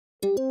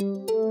All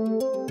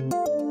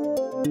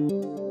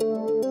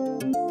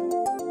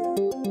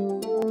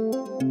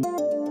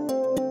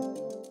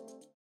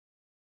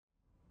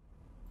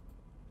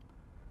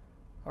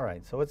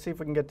right, so let's see if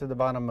we can get to the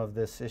bottom of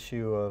this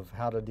issue of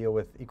how to deal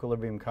with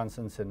equilibrium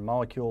constants in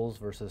molecules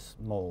versus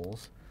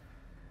moles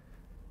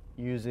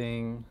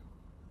using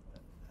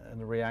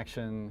the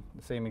reaction,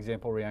 the same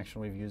example reaction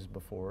we've used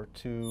before,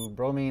 two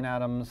bromine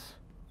atoms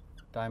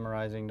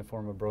dimerizing to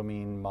form a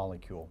bromine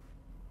molecule.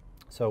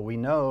 So we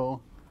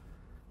know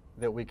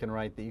that we can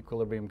write the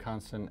equilibrium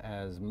constant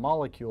as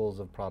molecules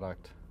of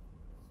product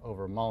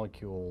over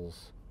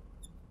molecules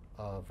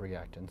of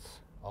reactants,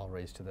 all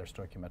raised to their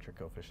stoichiometric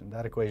coefficient.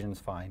 That equation's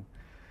fine.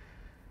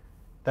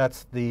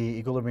 That's the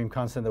equilibrium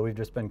constant that we've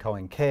just been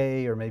calling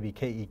K, or maybe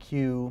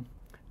KEQ.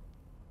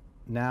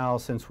 Now,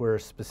 since we're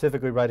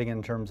specifically writing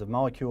in terms of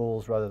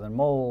molecules rather than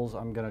moles,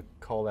 I'm going to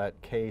call that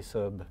K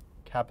sub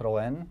capital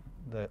N,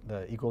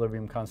 the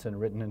equilibrium constant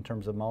written in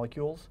terms of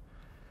molecules.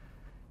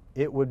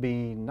 It would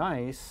be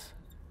nice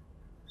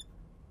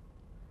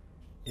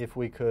if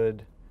we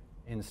could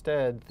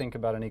instead think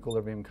about an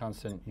equilibrium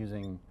constant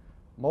using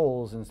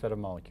moles instead of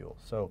molecules.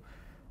 So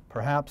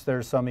perhaps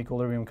there's some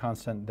equilibrium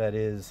constant that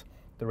is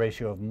the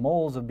ratio of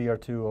moles of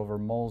Br2 over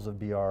moles of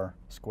Br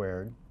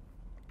squared,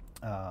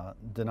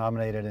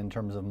 denominated in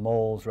terms of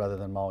moles rather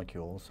than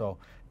molecules. So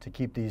to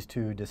keep these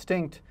two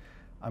distinct,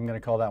 I'm going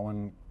to call that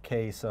one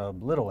K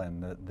sub little n,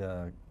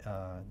 the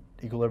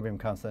equilibrium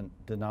constant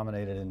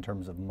denominated in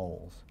terms of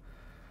moles.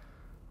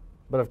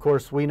 But of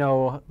course, we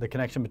know the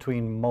connection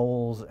between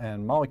moles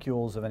and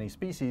molecules of any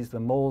species. The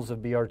moles of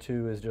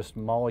Br2 is just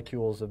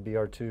molecules of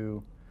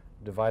Br2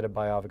 divided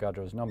by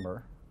Avogadro's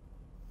number.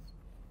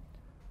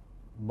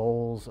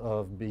 Moles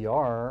of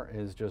Br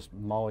is just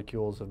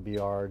molecules of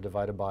Br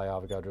divided by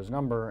Avogadro's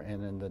number,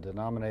 and in the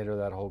denominator,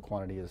 that whole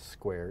quantity is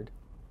squared.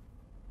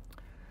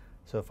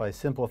 So if I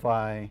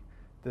simplify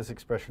this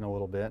expression a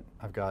little bit,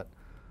 I've got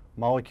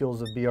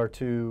molecules of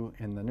Br2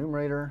 in the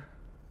numerator.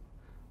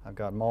 I've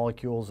got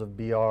molecules of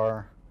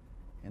Br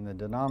in the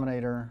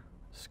denominator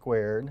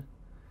squared,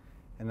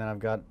 and then I've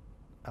got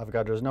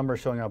Avogadro's number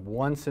showing up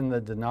once in the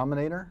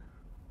denominator,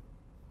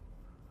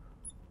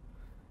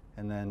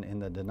 and then in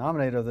the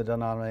denominator of the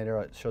denominator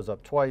it shows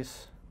up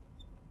twice.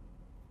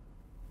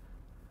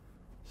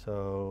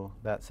 So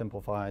that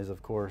simplifies,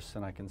 of course,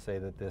 and I can say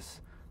that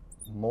this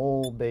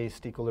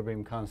mole-based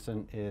equilibrium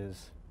constant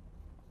is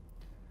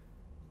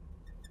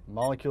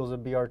molecules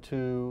of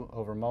Br2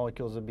 over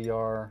molecules of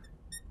Br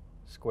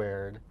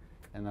squared,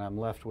 and then I'm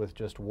left with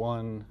just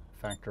one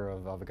factor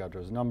of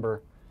Avogadro's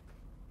number.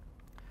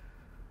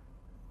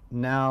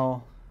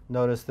 Now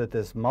notice that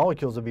this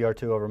molecules of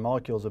Br2 over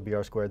molecules of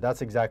Br squared,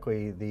 that's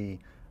exactly the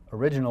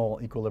original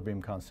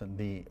equilibrium constant,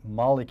 the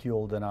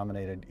molecule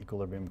denominated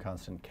equilibrium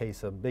constant, K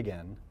sub big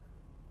N.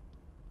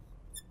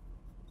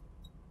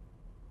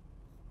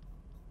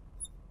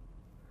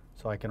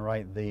 So I can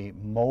write the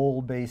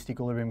mole-based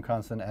equilibrium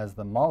constant as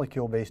the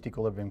molecule-based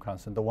equilibrium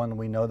constant, the one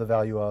we know the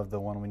value of, the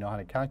one we know how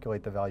to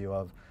calculate the value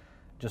of,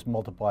 just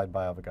multiplied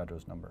by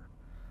Avogadro's number.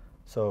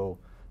 So,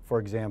 for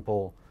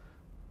example,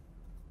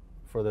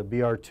 for the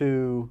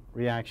Br2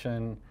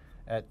 reaction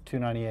at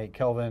 298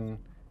 Kelvin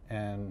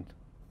and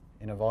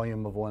in a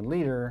volume of 1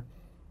 liter,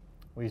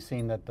 we've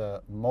seen that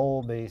the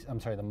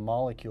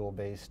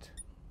molecule-based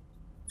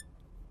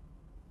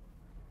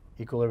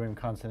equilibrium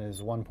constant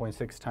is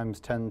 1.6 times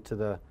 10 to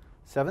the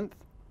 7th.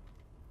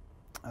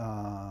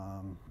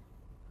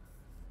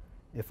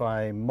 If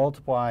I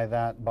multiply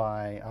that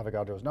by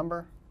Avogadro's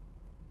number,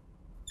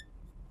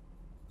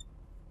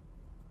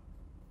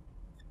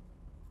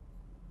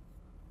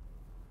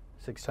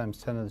 six times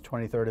 10 to the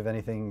 23rd of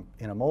anything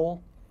in a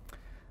mole,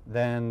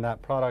 then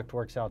that product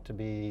works out to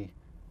be,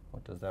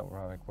 what does that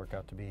product work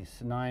out to be?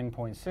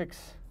 9.6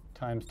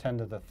 times 10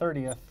 to the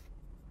 30th,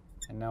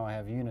 and now I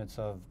have units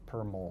of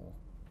per mole.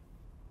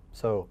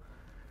 So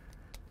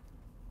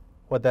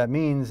what that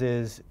means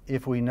is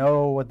if we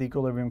know what the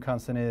equilibrium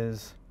constant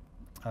is,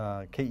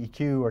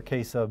 KEQ or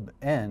K sub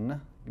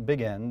N, big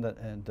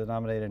N,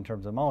 denominated in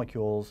terms of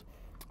molecules,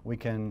 we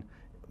can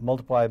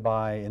multiply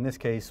by, in this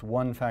case,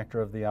 one factor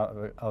of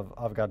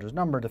Avogadro's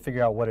number to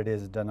figure out what it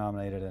is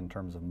denominated in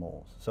terms of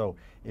moles. So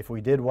if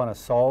we did want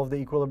to solve the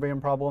equilibrium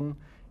problem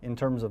in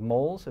terms of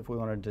moles, if we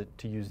wanted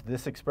to use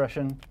this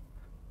expression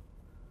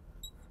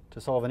to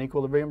solve an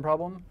equilibrium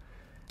problem,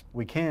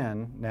 we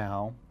can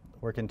now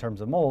work in terms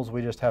of moles.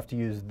 We just have to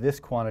use this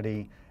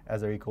quantity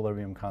as our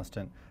equilibrium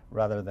constant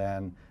rather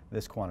than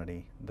this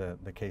quantity, the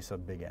K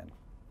sub big N.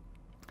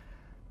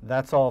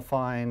 That's all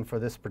fine for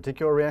this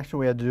particular reaction.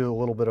 We had to do a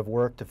little bit of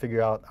work to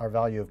figure out our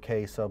value of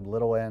K sub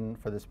little n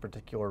for this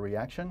particular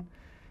reaction.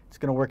 It's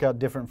going to work out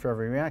different for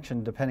every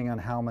reaction depending on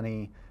how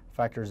many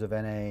factors of Na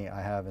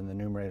I have in the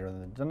numerator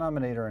and the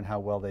denominator and how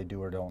well they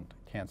do or don't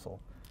cancel.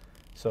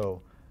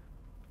 So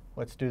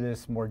let's do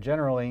this more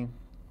generally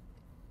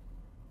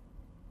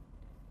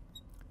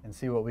and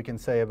see what we can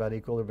say about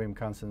equilibrium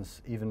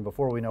constants even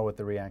before we know what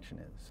the reaction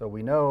is. So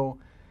we know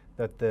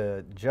that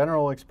the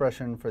general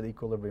expression for the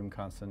equilibrium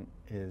constant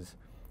is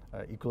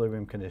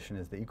equilibrium condition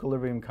is the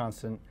equilibrium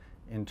constant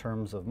in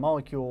terms of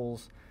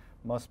molecules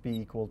must be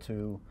equal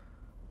to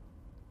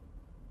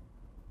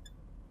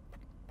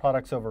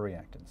products over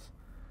reactants.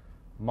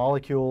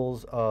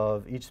 Molecules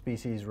of each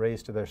species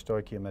raised to their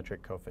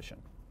stoichiometric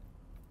coefficient.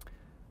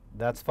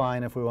 That's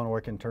fine if we want to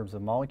work in terms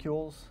of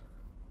molecules.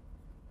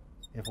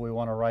 If we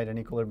want to write an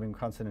equilibrium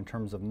constant in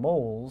terms of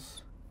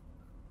moles,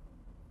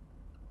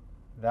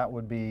 that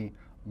would be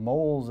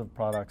moles of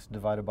products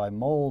divided by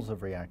moles of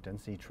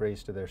reactants, each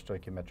raised to their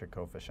stoichiometric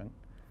coefficient.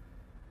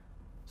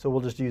 So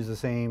we'll just use the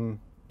same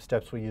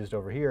steps we used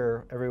over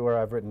here. Everywhere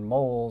I've written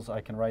moles,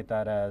 I can write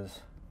that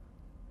as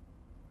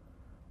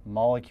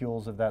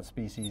molecules of that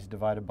species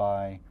divided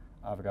by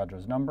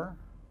Avogadro's number.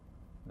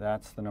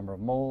 That's the number of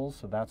moles,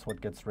 so that's what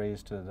gets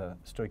raised to the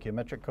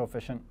stoichiometric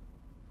coefficient.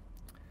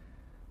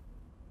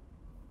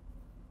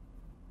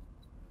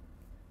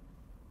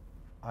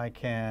 I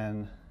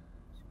can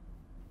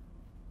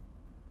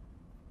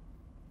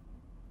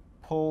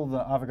pull the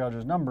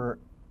Avogadro's number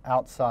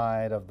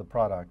outside of the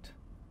product.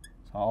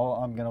 So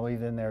all I'm going to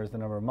leave in there is the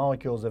number of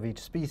molecules of each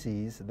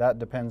species. That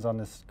depends on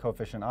this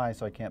coefficient I,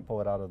 so I can't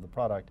pull it out of the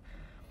product.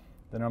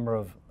 The number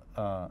of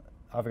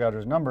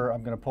Avogadro's number,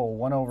 I'm going to pull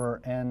 1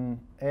 over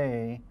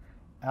NA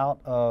out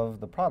of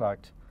the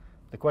product.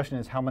 The question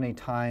is how many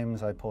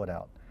times I pull it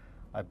out.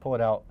 I pull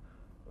it out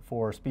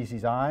for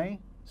species I,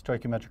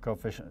 stoichiometric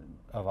coefficient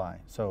of I.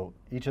 So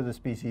each of the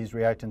species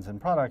reactants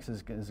and products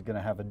is going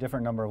to have a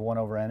different number of 1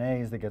 over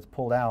NAs that gets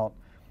pulled out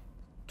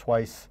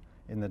twice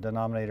in the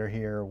denominator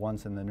here,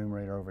 once in the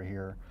numerator over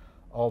here.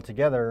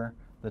 Altogether,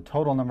 the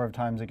total number of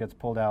times it gets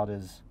pulled out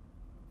is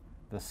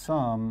the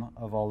sum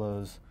of all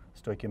those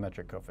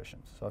stoichiometric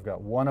coefficients. So I've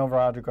got 1 over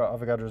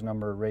Avogadro's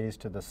number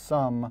raised to the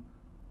sum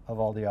of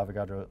all the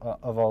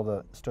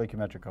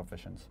stoichiometric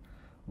coefficients,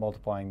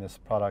 multiplying this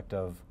product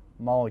of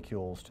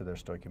molecules to their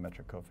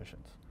stoichiometric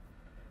coefficients.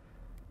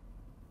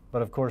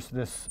 But of course,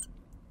 this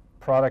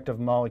product of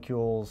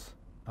molecules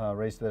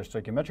raised to their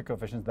stoichiometric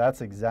coefficients,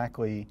 that's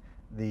exactly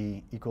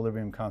the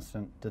equilibrium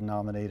constant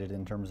denominated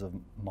in terms of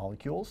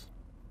molecules.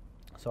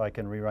 So I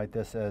can rewrite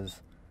this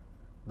as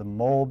the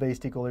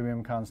mole-based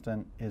equilibrium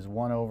constant is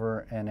 1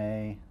 over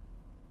Na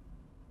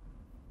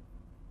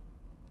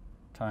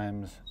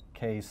times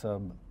K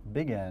sub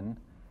big N.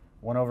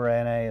 1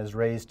 over Na is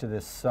raised to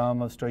this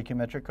sum of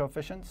stoichiometric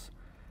coefficients.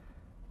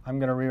 I'm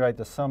going to rewrite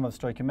the sum of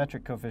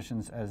stoichiometric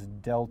coefficients as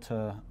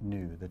delta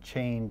nu, the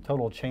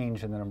total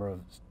change in the number of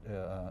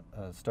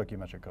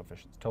stoichiometric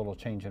coefficients, total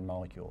change in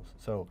molecules.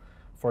 So,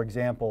 for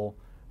example,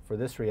 for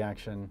this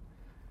reaction,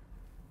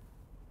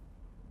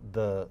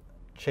 the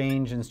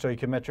change in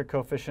stoichiometric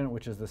coefficient,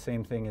 which is the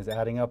same thing as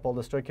adding up all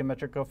the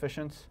stoichiometric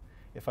coefficients,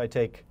 if I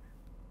take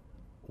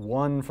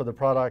 1 for the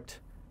product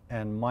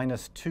and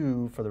minus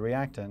 2 for the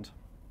reactant,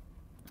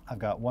 I've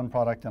got one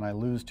product and I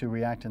lose 2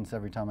 reactants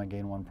every time I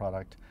gain one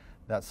product.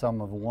 That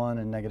sum of 1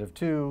 and negative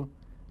 2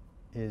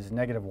 is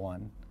negative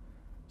 1.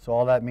 So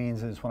all that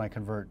means is when I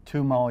convert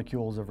 2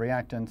 molecules of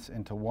reactants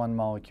into 1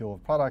 molecule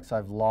of products,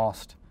 I've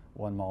lost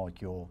 1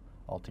 molecule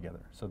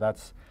altogether. So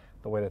that's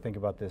the way to think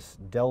about this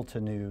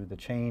delta nu, the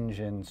change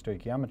in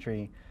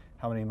stoichiometry.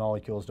 How many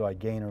molecules do I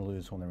gain or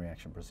lose when the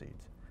reaction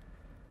proceeds?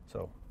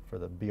 So for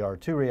the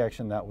Br2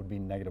 reaction, that would be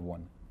negative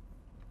 1.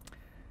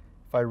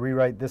 If I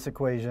rewrite this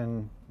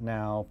equation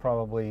now,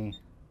 probably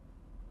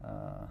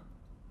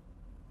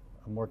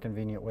a more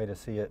convenient way to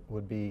see it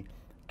would be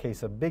K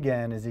sub big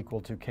N is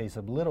equal to K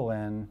sub little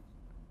n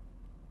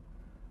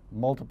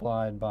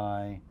multiplied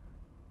by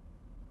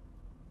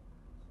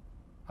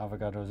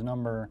Avogadro's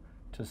number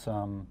to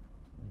some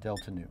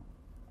delta nu.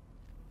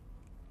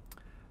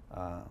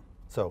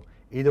 So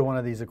either one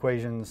of these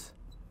equations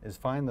is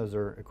fine. Those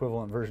are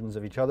equivalent versions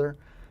of each other.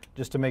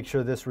 Just to make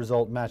sure this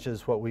result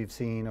matches what we've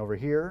seen over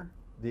here,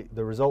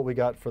 the result we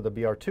got for the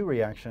Br2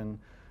 reaction,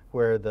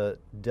 where the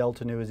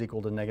delta nu is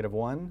equal to negative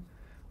 1,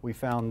 we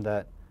found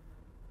that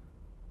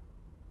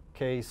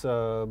K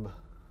sub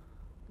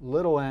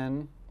little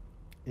n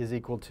is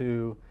equal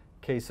to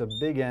K sub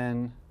big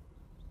N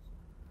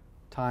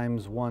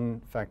times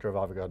 1 factor of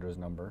Avogadro's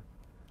number.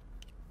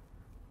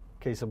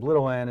 K sub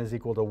little n is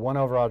equal to 1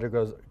 over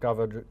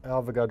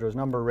Avogadro's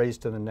number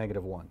raised to the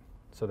negative 1.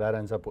 So that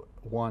ends up with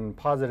 1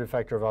 positive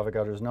factor of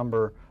Avogadro's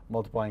number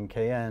multiplying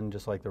Kn,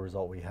 just like the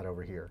result we had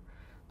over here.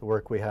 The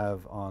work we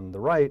have on the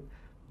right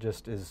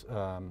just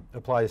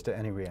applies to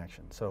any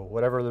reaction. So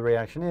whatever the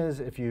reaction is,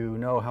 if you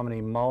know how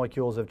many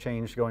molecules have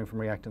changed going from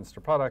reactants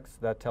to products,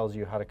 that tells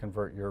you how to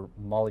convert your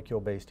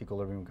molecule-based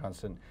equilibrium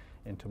constant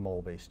into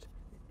mole-based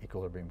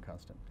equilibrium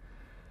constant.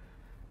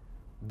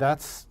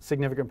 That's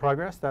significant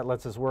progress. That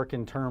lets us work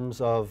in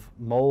terms of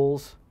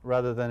moles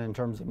rather than in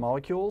terms of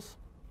molecules.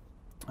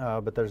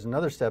 But there's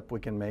another step we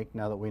can make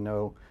now that we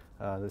know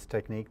this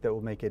technique that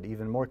will make it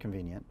even more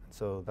convenient.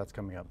 So that's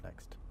coming up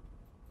next.